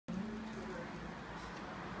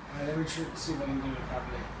Let me see if I can do it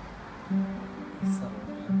properly.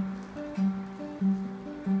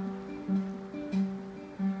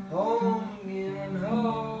 Home again,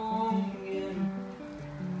 home again.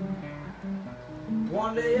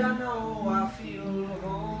 One day I know I feel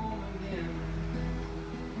home again.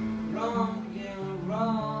 Wrong again,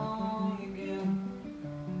 wrong again.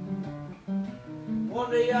 One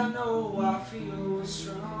day I know I feel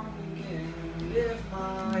strong again. Lift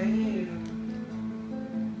my head.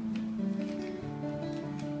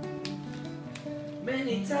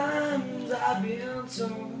 Many times I've been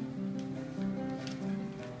told,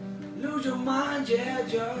 lose your mind, yeah,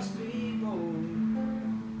 just be bold.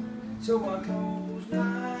 So I close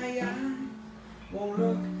my eyes, won't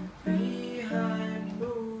look behind,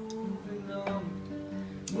 moving on,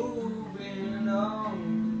 moving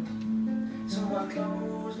on. So I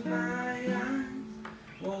close my eyes,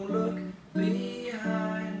 won't look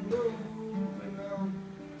behind, moving on.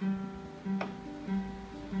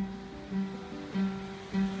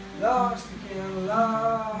 Lost again,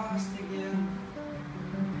 lost again.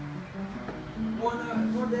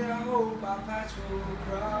 One day I hope our paths will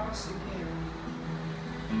cross again.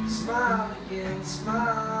 Smile again,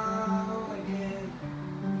 smile again.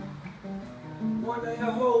 One day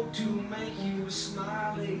I hope to make you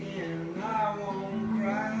smile again. I won't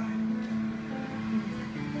cry.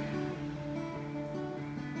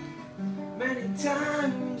 Many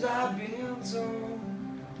times I've been told,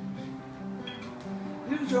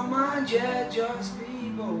 lose your mind, yeah, just be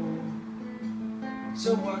bold.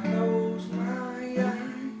 So I close my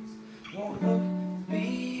eyes, won't look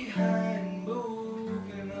behind,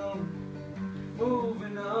 moving on,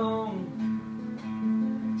 moving on.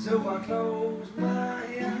 So I close my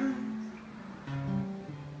eyes.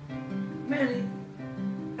 Many,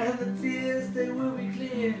 and the tears, they will be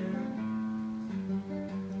clear.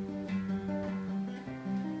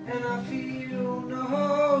 And I feel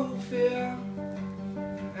no fear.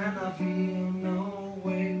 And I feel no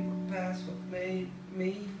way past what made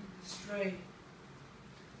me stray.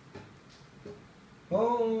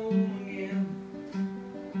 Home again,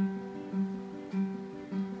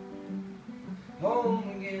 home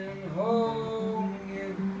again, home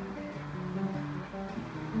again.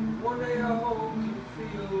 One day I hope you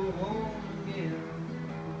feel home again.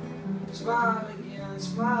 Smile again,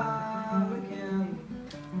 smile again.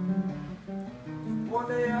 One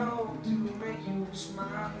day I hope to make you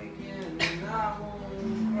smile again, and I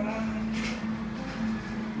won't cry.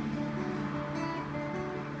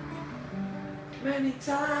 Many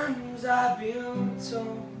times I've been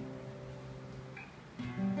told,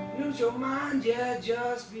 lose your mind, yeah,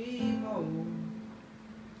 just be bold.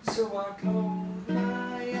 So I close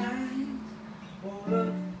my eyes, won't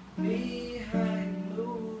look me